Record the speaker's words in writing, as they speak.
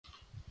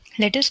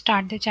Let us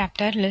start the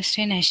chapter list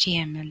in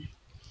HTML.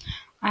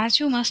 As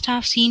you must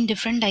have seen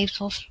different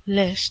types of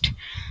list,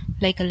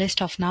 like a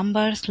list of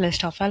numbers,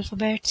 list of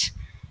alphabets,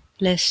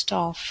 list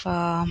of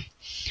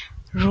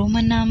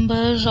Roman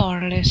numbers,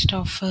 or list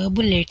of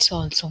bullets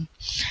also.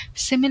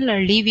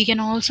 Similarly, we can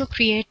also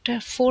create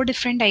four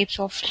different types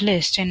of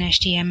list in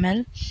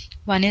HTML.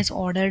 One is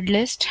ordered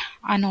list,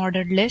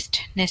 unordered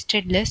list,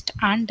 nested list,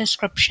 and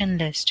description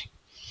list.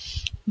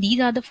 These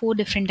are the four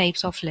different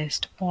types of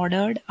list: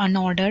 ordered,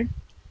 unordered,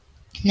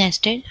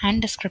 nested,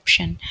 and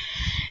description.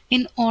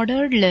 In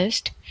ordered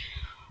list,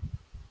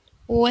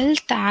 OL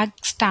tag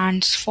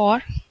stands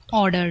for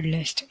ordered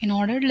list. In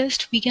ordered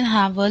list, we can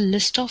have a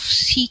list of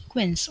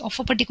sequence of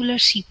a particular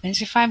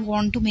sequence. If I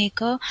want to make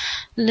a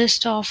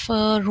list of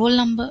roll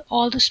number,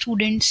 all the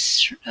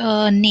students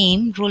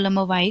name roll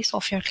number wise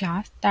of your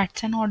class,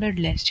 that's an ordered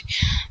list.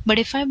 But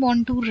if I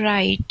want to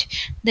write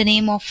the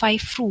name of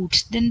 5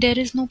 fruits, then there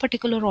is no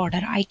particular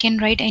order. I can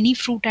write any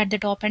fruit at the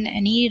top and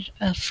any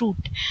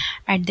fruit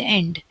at the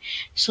end.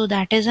 So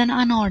that is an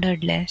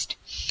unordered list.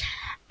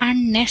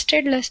 And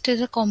nested list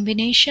is a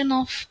combination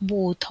of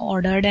both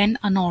ordered and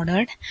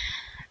unordered.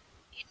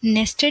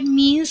 Nested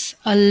means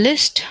a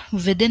list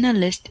within a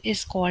list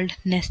is called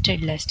nested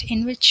list,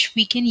 in which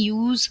we can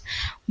use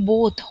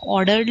both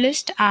ordered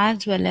list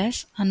as well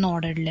as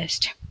unordered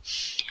list.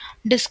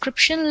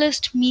 Description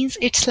list means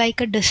it's like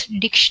a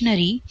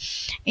dictionary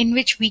in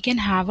which we can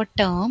have a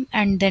term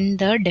and then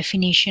the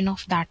definition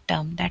of that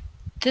term.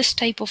 This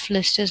type of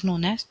list is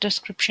known as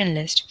description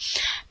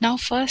list. Now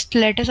first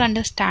let us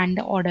understand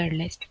the ordered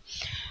list.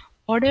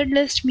 Ordered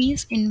list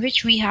means in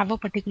which we have a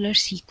particular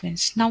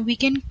sequence. Now we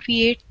can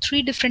create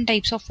three different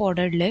types of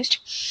ordered list.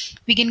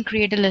 We can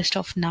create a list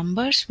of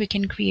numbers, we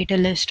can create a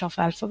list of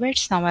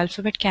alphabets. Now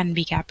alphabet can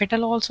be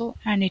capital also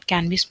and it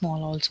can be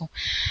small also.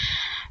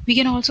 We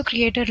can also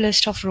create a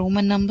list of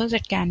Roman numbers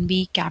that can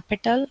be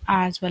capital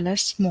as well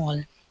as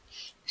small.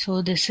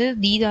 So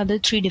these are the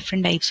three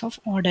different types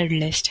of ordered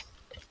list.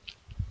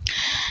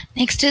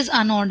 Next is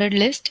unordered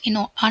list. In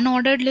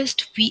unordered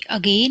list, we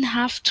again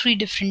have three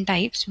different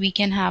types. We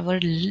can have a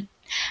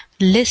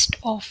list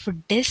of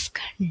disk.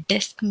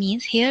 Disk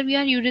means here we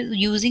are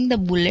using the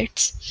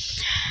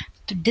bullets.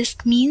 The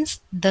disk means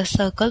the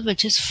circle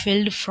which is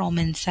filled from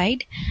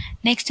inside.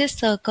 Next is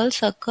circle,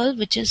 circle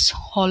which is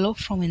hollow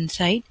from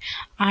inside,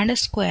 and a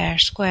square.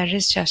 Square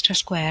is just a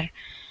square.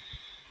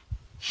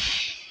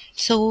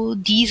 So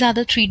these are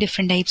the three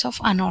different types of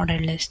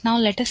unordered list. Now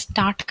let us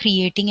start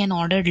creating an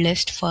ordered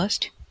list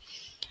first.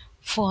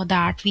 For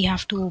that, we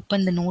have to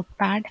open the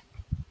notepad.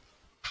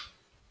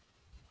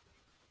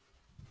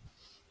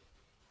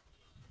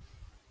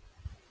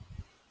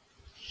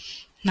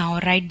 Now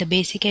write the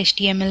basic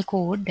HTML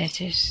code.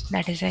 That is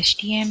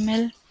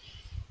HTML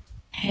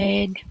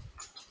head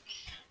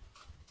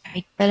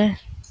title.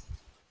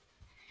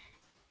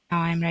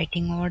 Now I'm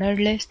writing ordered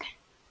list.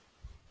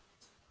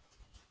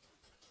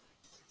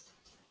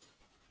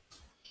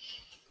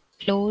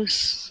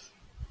 Close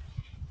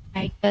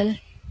title.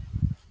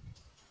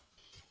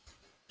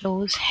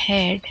 Close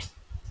head.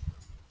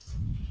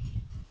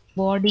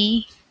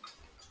 Body.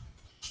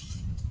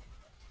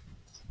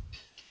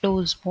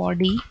 Close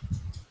body.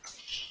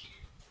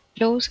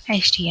 Close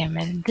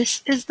HTML.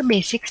 This is the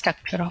basic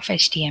structure of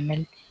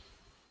HTML.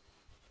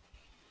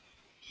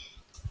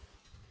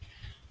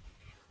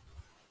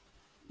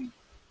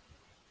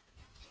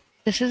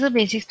 This is the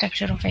basic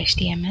structure of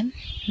HTML.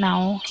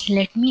 Now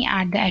let me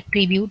add the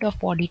attribute of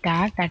body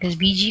tag, that is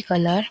bg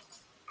color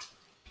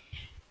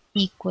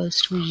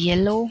equals to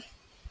yellow.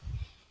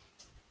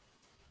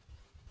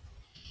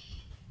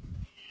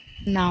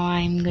 Now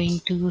I'm going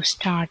to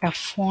start a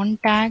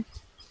font tag,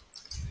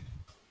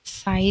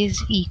 size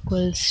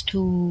equals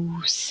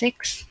to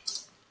 6,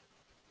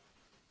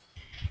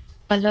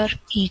 color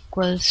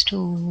equals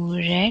to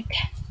red.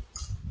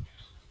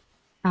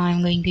 Now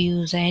I'm going to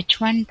use a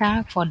h1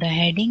 tag for the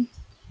heading.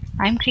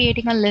 I'm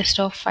creating a list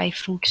of 5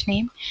 fruits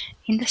name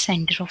in the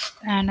center of,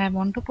 and I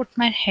want to put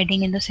my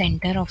heading in the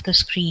center of the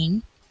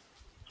screen.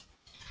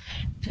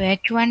 So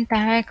h1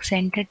 tag,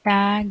 center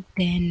tag,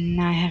 then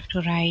I have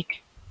to write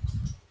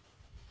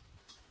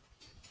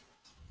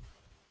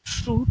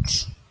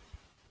fruits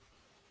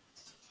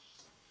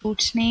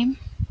name,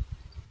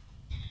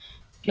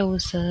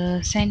 close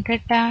the center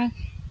tag,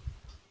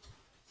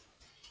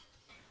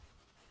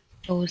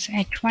 close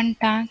h1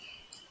 tag.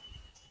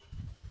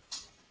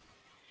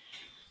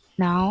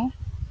 Now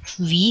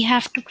we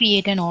have to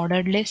create an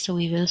ordered list, so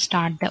we will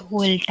start the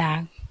OL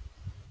tag.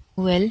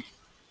 OL.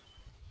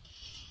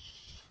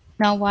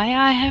 Now why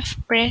I have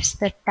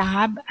pressed the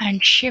tab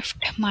and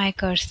shift my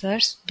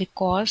cursors,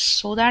 because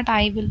so that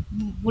I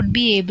would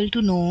be able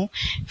to know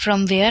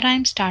from where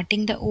I'm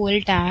starting the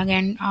OL tag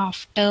and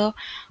after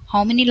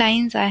how many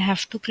lines I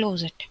have to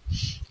close it.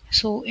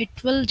 So it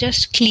will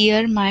just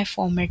clear my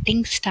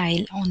formatting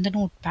style on the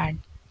notepad.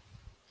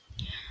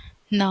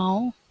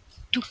 Now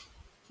to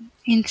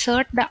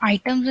insert the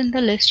items in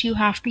the list, you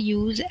have to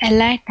use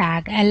li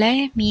tag.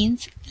 Li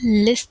means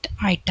list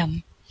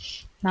item.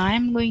 Now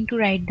I'm going to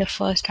write the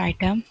first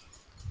item.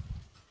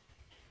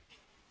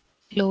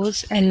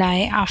 close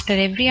li. After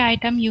every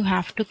item you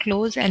have to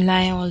close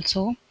li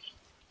also.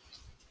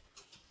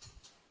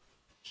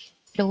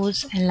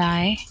 Close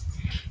li,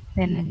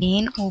 then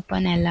again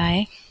open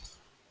li,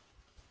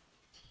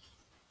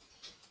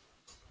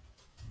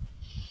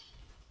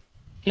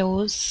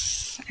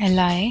 close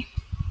li,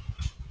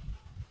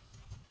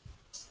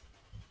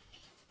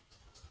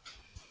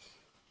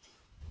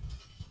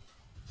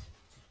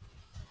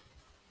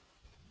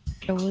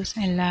 close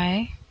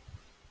li,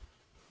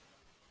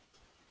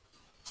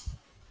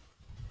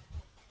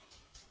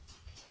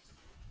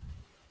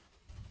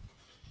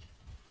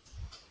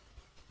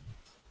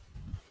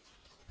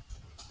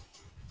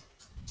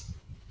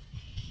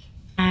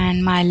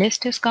 and my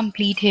list is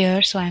complete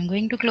here, so I'm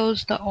going to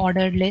close the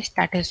ordered list,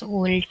 that is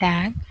OL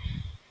tag,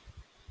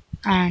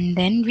 and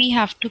then we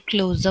have to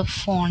close the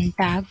font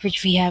tag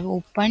which we have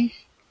opened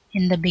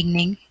in the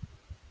beginning.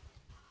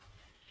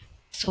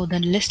 So the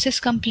list is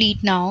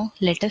complete now.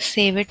 Let us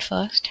save it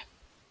first.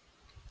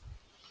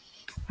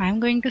 I'm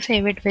going to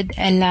save it with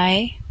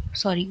ol.html.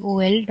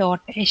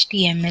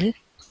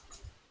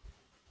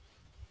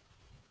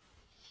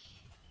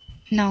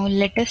 Now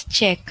let us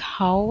check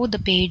how the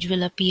page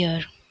will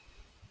appear.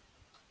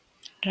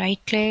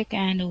 Right click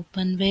and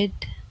open with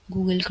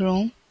Google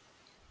Chrome.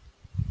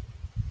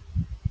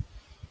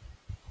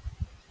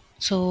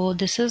 So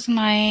this is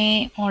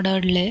my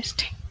ordered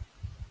list.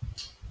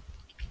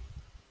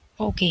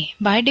 Okay,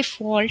 by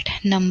default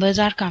numbers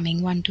are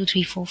coming 1, 2,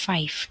 3, 4,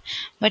 5.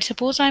 But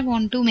suppose I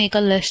want to make a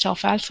list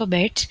of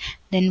alphabets,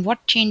 then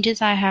what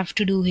changes I have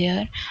to do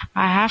here?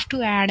 I have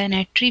to add an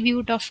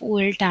attribute of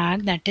OL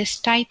tag, that is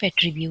type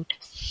attribute.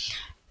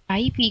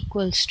 Type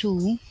equals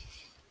to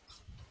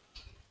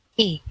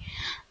A.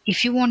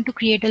 If you want to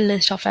create a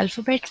list of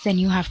alphabets, then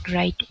you have to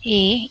write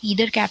A,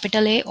 either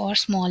capital A or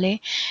small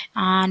a.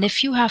 And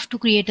if you have to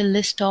create a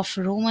list of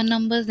Roman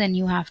numbers, then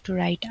you have to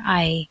write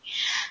I.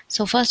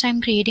 So first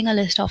I'm creating a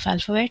list of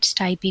alphabets,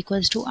 type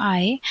equals to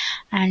I,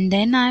 and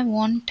then I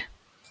want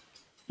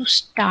to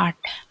start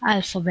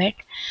alphabet.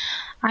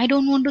 I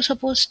don't want to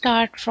suppose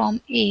start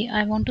from A,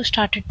 I want to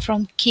start it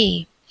from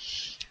K.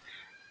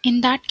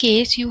 In that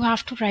case, you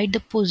have to write the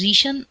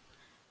position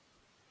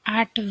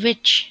at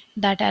which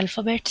that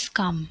alphabets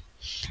come.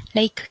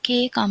 Like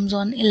K comes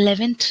on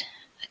 11th,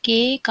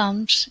 K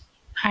comes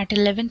at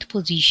 11th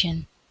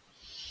position.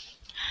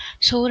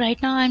 So right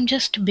now I'm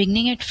just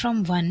beginning it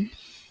from 1.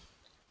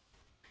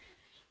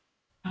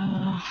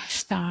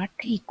 Start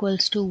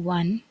equals to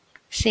 1.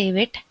 Save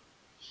it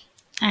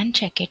and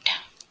check it.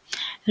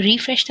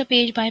 Refresh the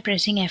page by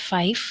pressing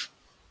F5.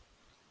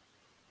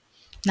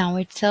 Now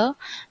it's a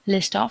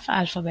list of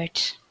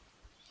alphabets.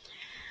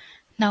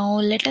 Now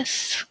let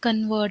us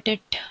convert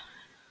it.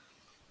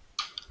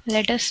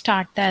 Let us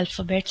start the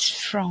alphabets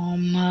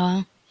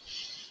from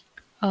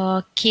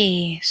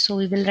K. So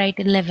we will write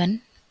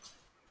 11.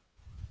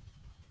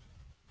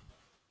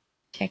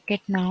 Check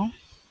it now.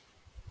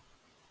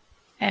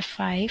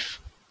 F5.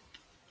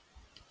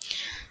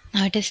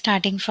 Now it is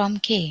starting from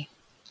K.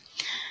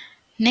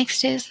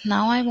 Next is,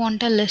 now I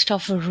want a list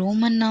of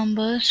Roman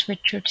numbers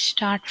which should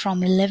start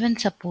from 11,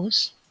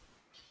 suppose.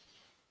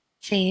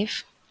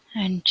 Save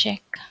and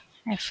check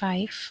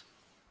F5.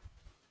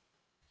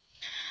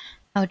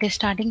 Now it is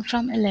starting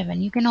from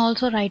 11. You can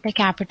also write a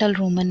capital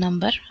Roman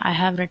number. I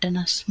have written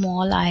a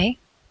small I.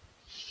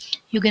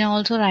 You can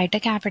also write a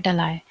capital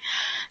I.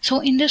 So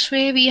in this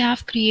way we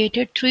have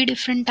created 3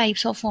 different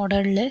types of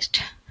ordered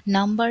list.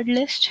 Numbered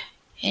list,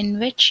 in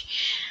which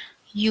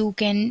you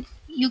can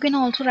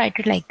also write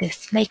it like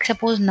this. Like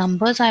suppose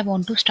numbers, I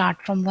want to start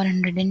from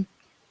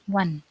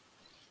 101.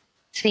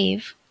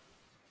 Save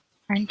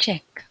and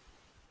check.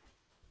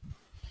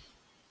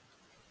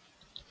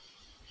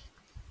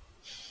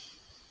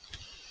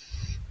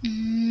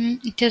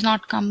 It is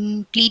not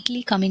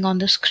completely coming on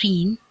the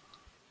screen.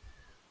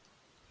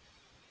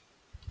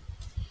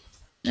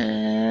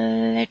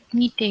 Let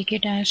me take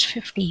it as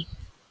 50.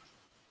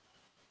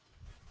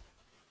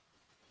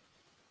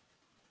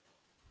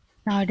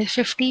 Now it is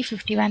 50,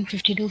 51,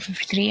 52,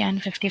 53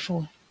 and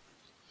 54.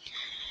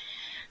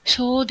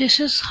 So this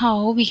is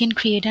how we can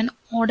create an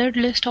ordered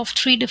list of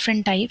 3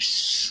 different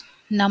types: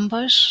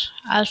 numbers,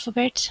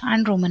 alphabets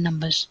and Roman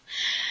numbers.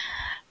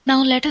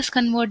 Now let us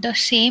convert the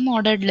same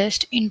ordered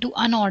list into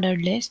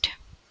unordered list.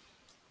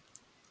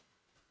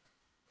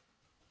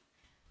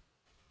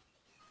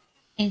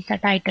 Change the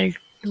title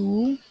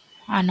to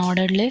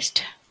unordered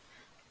list.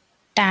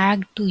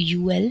 Tag to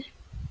UL.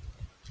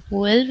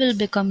 OL will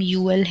become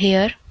UL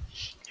here.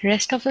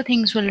 Rest of the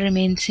things will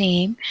remain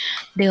same.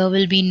 There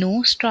will be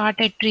no start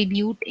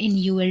attribute in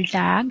UL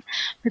tag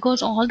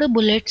because all the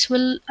bullets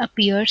will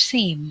appear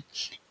same.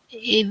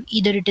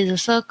 Either it is a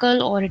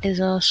circle or it is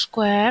a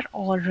square,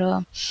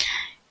 or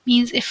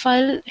means if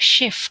I'll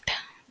shift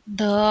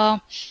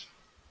the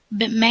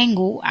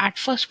mango at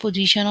first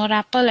position or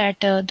apple at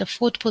the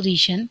 4th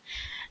position,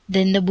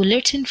 then the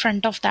bullets in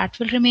front of that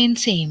will remain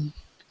same.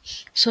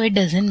 So it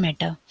doesn't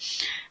matter.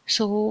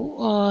 So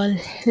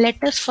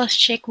let us first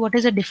check what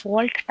is the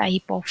default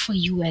type of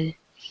UL.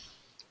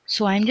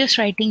 So I'm just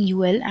writing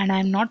UL and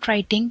I'm not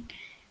writing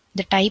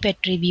the type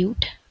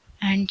attribute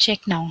and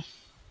check now.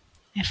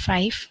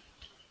 F5.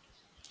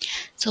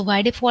 So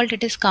by default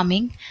it is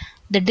coming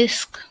the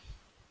disk,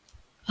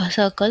 a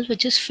circle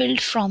which is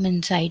filled from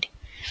inside.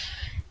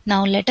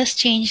 Now let us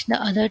change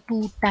the other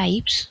two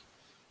types.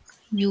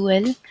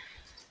 UL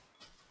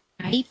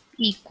type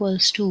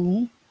equals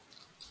to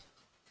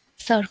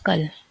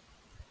circle.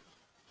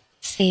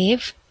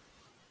 Save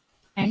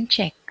and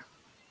check.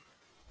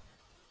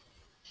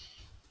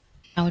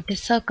 Now it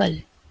is circle.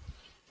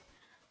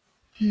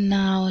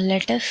 Now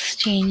let us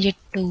change it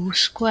to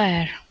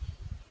square.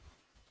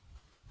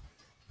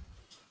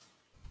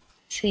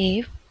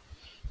 Save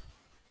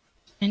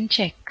and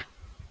check.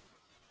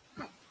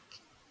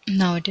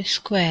 Now it is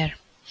square.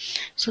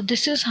 So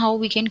this is how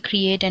we can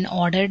create an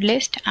ordered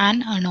list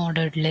and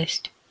unordered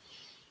list.